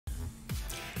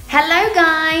Hello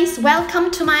guys,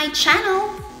 welcome to my channel.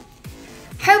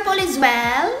 Hope all is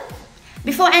well.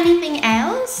 Before anything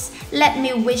else, let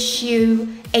me wish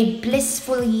you a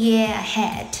blissful year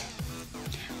ahead.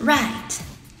 Right,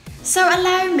 so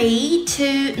allow me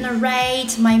to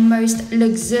narrate my most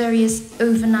luxurious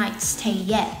overnight stay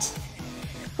yet.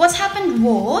 What happened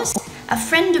was, a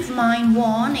friend of mine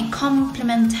won a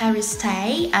complimentary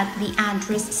stay at the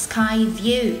address Sky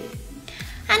View.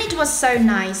 And it was so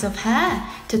nice of her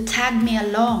to tag me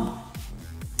along.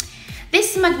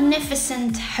 This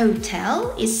magnificent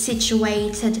hotel is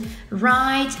situated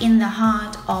right in the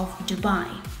heart of Dubai.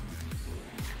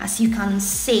 As you can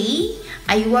see,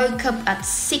 I woke up at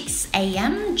 6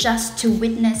 a.m. just to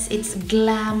witness its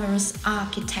glamorous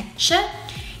architecture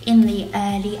in the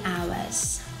early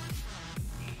hours.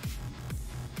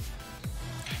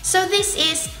 So this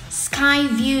is Sky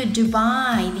View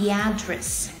Dubai, the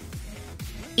address.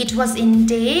 It was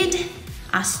indeed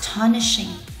astonishing.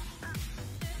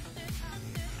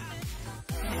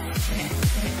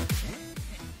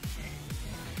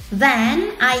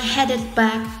 Then I headed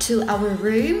back to our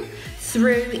room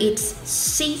through its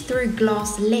see-through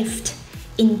glass lift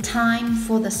in time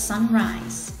for the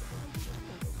sunrise.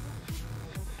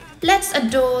 Let's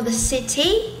adore the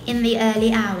city in the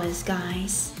early hours,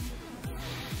 guys.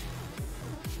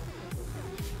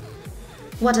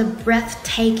 What a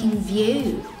breathtaking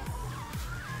view.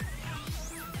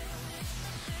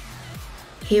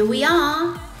 Here we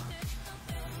are.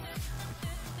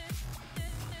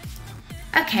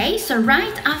 Okay, so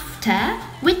right after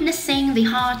witnessing the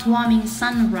heartwarming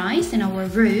sunrise in our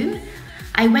room,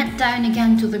 I went down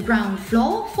again to the ground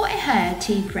floor for a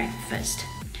hearty breakfast.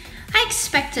 I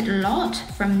expected a lot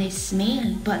from this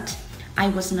meal, but I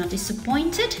was not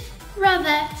disappointed,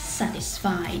 rather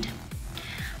satisfied.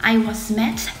 I was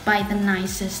met by the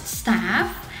nicest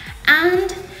staff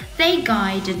and they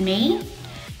guided me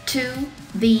to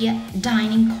the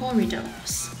dining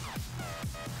corridors.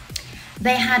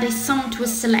 They had a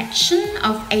sumptuous selection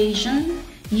of Asian,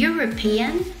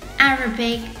 European,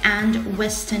 Arabic and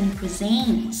Western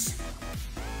cuisines.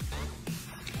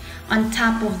 On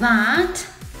top of that,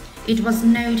 it was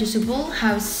noticeable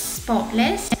how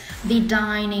spotless the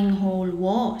dining hall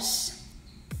was.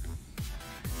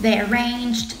 They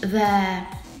arranged the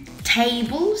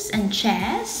tables and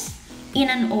chairs in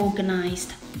an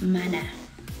organized manner.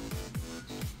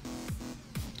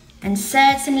 And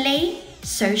certainly,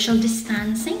 social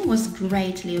distancing was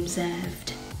greatly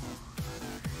observed.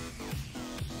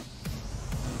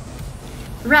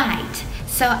 Right,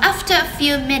 so after a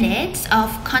few minutes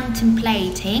of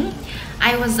contemplating,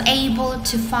 I was able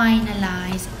to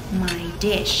finalize my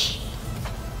dish.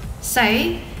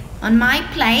 So, on my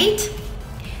plate,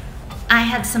 I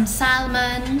had some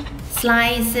salmon,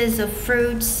 slices of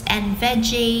fruits and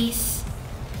veggies,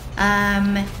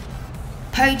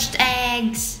 poached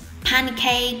eggs,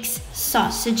 pancakes,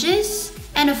 sausages,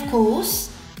 and of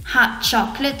course, hot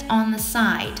chocolate on the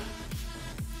side.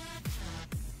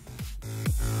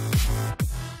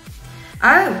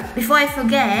 Oh, before I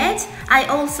forget, I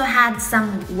also had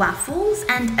some waffles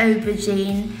and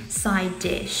aubergine side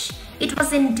dish. It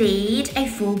was indeed a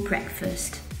full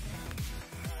breakfast.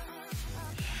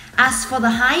 As for the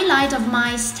highlight of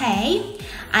my stay,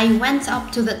 I went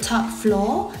up to the top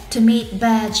floor to meet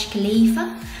Burj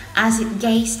Khalifa as it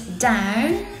gazed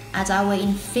down at our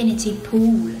infinity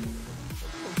pool.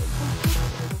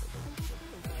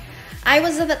 I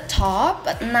was at the top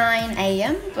at 9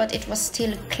 a.m. but it was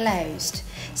still closed,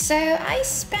 so I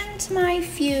spent my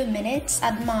few minutes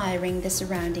admiring the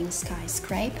surrounding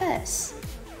skyscrapers.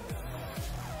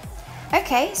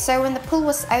 Okay, so when the pool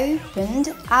was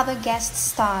opened, other guests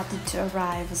started to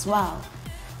arrive as well.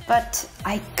 But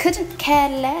I couldn't care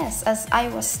less as I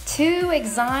was too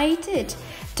excited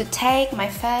to take my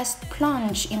first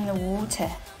plunge in the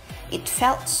water. It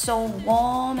felt so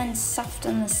warm and soft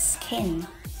on the skin.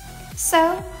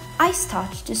 So I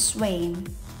started to swim.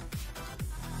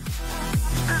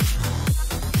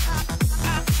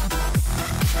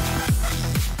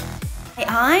 My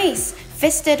eyes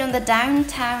feasted on the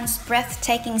downtown's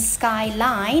breathtaking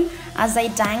skyline as I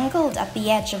dangled at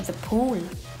the edge of the pool.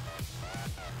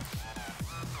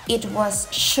 It was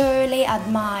surely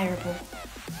admirable.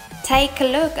 Take a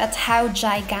look at how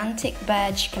gigantic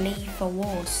Burj Khalifa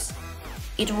was.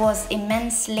 It was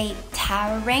immensely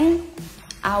towering,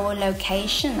 our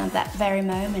location at that very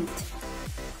moment.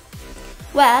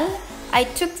 Well, I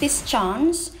took this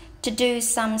chance to do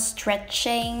some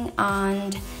stretching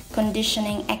and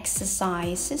conditioning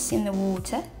exercises in the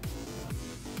water.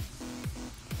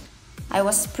 I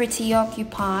was pretty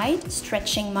occupied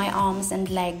stretching my arms and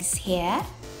legs here.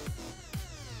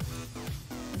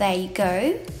 there you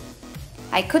go.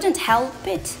 I couldn't help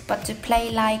it but to play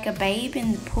like a babe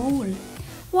in the pool,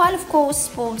 while of course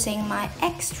sporting my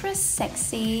extra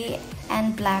sexy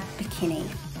and black bikini.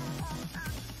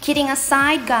 Kidding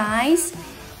aside, guys,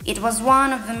 it was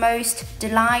one of the most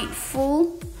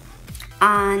delightful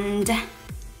and,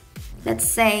 let's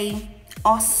say,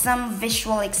 awesome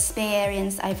visual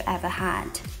experience I've ever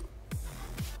had.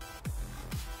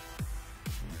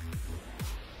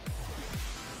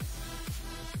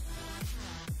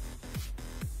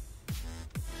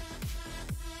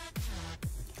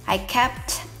 I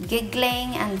kept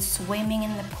giggling and swimming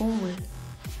in the pool,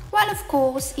 while of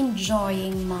course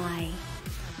enjoying my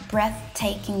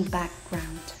breathtaking background.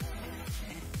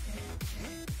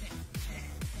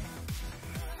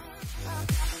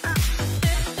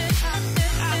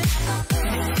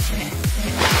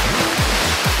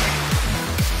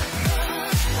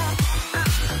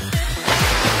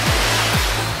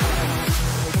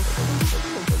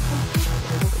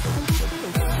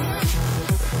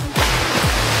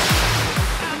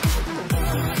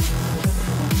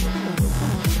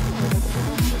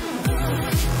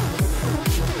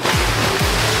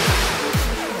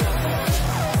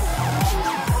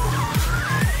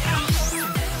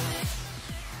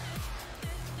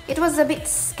 It was a bit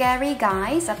scary,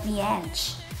 guys, at the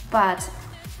edge, but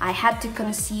I had to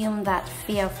consume that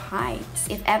fear of heights.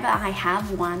 If ever I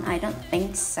have one, I don't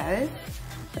think so.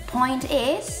 The point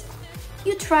is,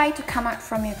 you try to come out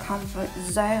from your comfort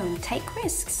zone, take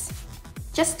risks,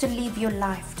 just to live your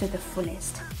life to the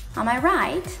fullest. Am I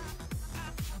right?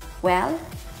 Well,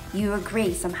 you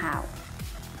agree somehow.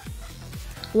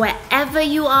 Wherever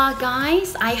you are,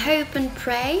 guys, I hope and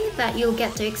pray that you'll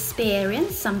get to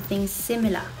experience something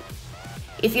similar.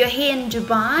 If you're here in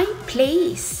Dubai,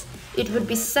 please, it would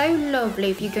be so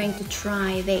lovely if you're going to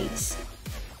try this.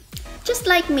 Just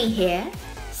like me here,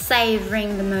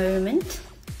 savoring the moment,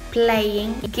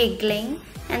 playing, giggling,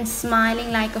 and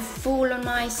smiling like a fool on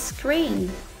my screen.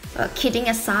 Kidding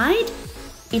aside,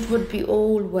 it would be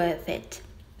all worth it.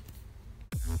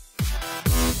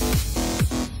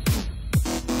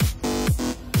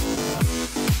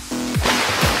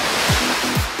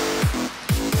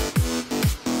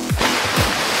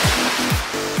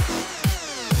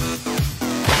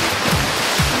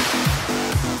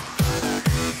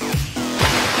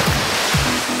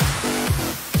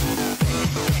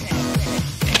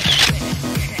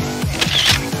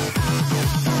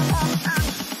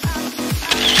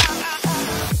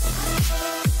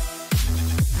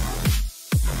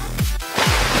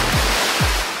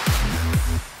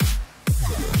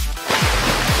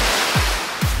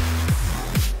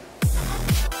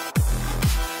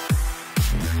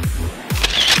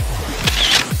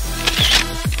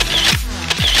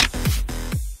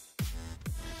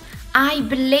 I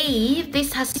believe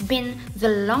this has been the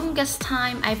longest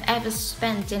time I've ever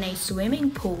spent in a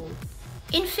swimming pool.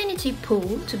 Infinity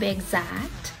pool, to be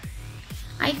exact.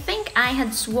 I think I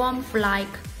had swum for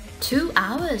like 2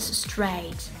 hours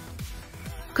straight.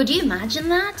 Could you imagine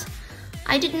that?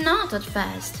 I did not at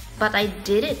first, but I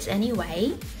did it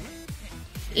anyway.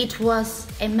 It was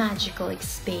a magical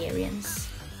experience.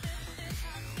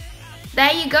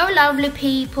 There you go, lovely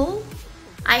people.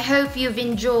 I hope you've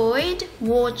enjoyed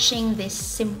watching this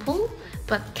simple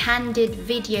but candid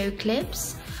video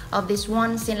clips of this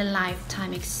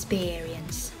once-in-a-lifetime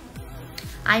experience.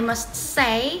 I must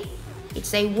say,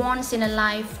 it's a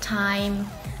once-in-a-lifetime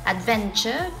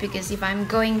adventure, because if I'm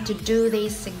going to do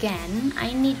this again,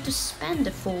 I need to spend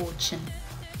a fortune.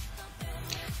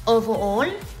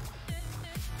 Overall,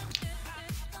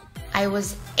 I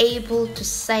was able to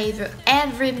savor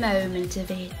every moment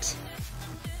of it.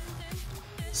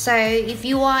 So if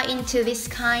you are into this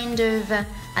kind of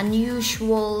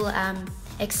unusual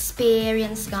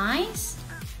experience, guys,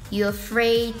 you're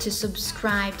free to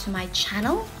subscribe to my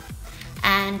channel.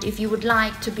 And if you would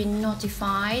like to be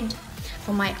notified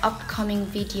for my upcoming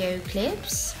video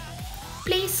clips,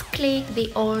 please click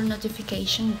the all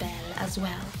notification bell as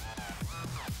well.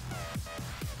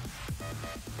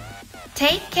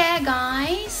 Take care,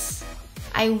 guys.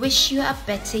 I wish you a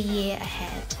better year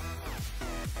ahead.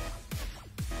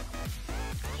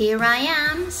 Here I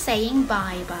am saying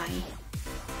bye-bye.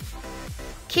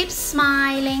 Keep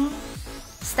smiling.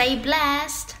 Stay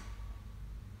blessed.